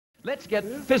Let's get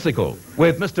physical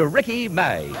with Mr. Ricky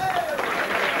May.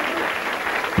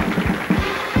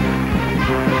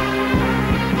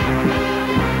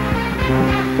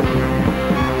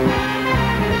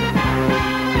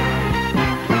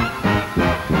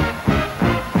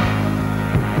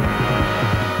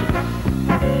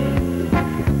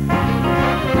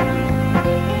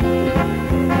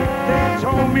 They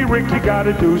told me, Rick, you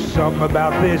gotta do something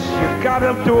about this. You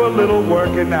gotta do a little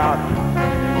working out.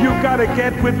 You gotta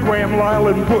get with Graeme,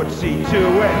 Lyall, and Bootsy too,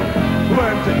 and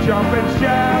learn to jump and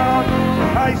shout.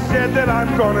 I said that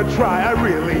I'm gonna try, I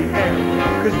really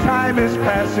am, 'cause time is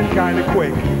passing kinda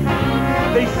quick.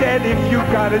 They said if you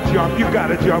gotta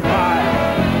jump high.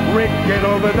 Rick, get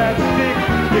over that stick,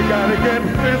 you gotta get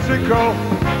physical,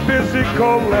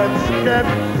 physical, let's get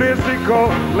physical,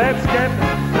 let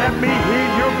me hear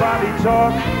your body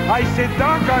talk. I said,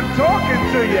 Doc, I'm talking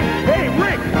to you. Hey,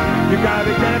 Rick, you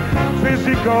gotta get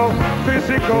physical,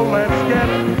 physical, let me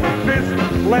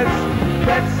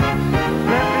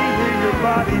hear your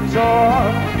body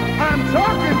talk. I'm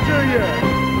talking to you.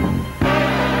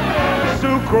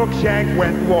 Sue Crookshank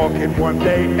went walking one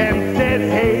day and said,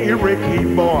 hey, Ricky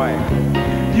boy,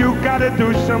 you gotta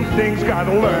do some things,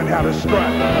 gotta learn how to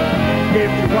strut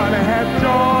if you wanna have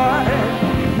joy.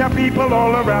 Now people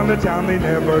all around the town, they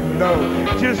never know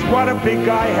just what a big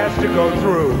guy has to go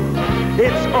through.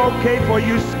 It's okay for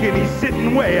you skinny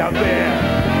sitting way out there.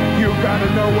 You gotta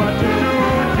know what to do,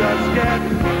 just get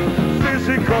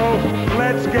physical.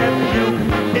 Let's get you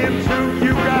into,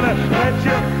 you gotta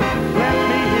let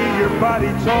me hear your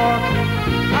body talk.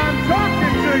 I'm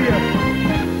talking to you.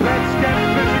 Let's get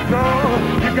physical.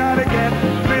 You gotta get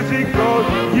physical.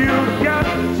 You got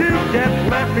to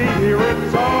let me hear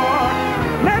it talk.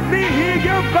 Let me hear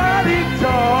your body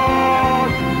talk.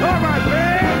 All right,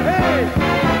 man. Hey.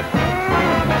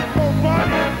 Oh,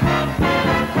 buddy.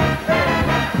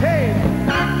 Hey.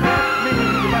 Let me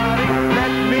hear your body.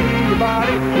 Let me hear your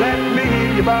body. Let me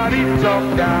hear your body talk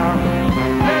down.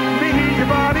 Let me hear your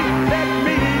body. Let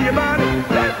me hear your body.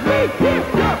 Let me hear your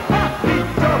body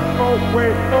talk. Oh,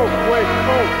 wait. Oh, wait.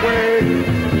 Oh, wait.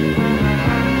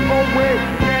 Oh, wait.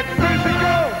 Get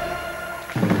physical.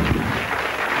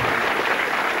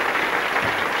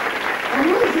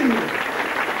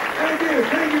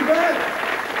 Thank you, Bert.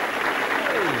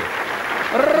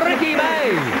 Ricky May.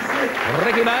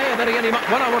 Ricky May,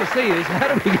 what I want to see is how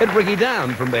do we get Ricky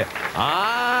down from there?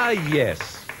 Ah,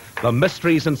 yes. The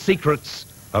mysteries and secrets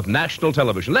of national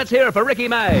television. Let's hear it for Ricky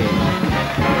May.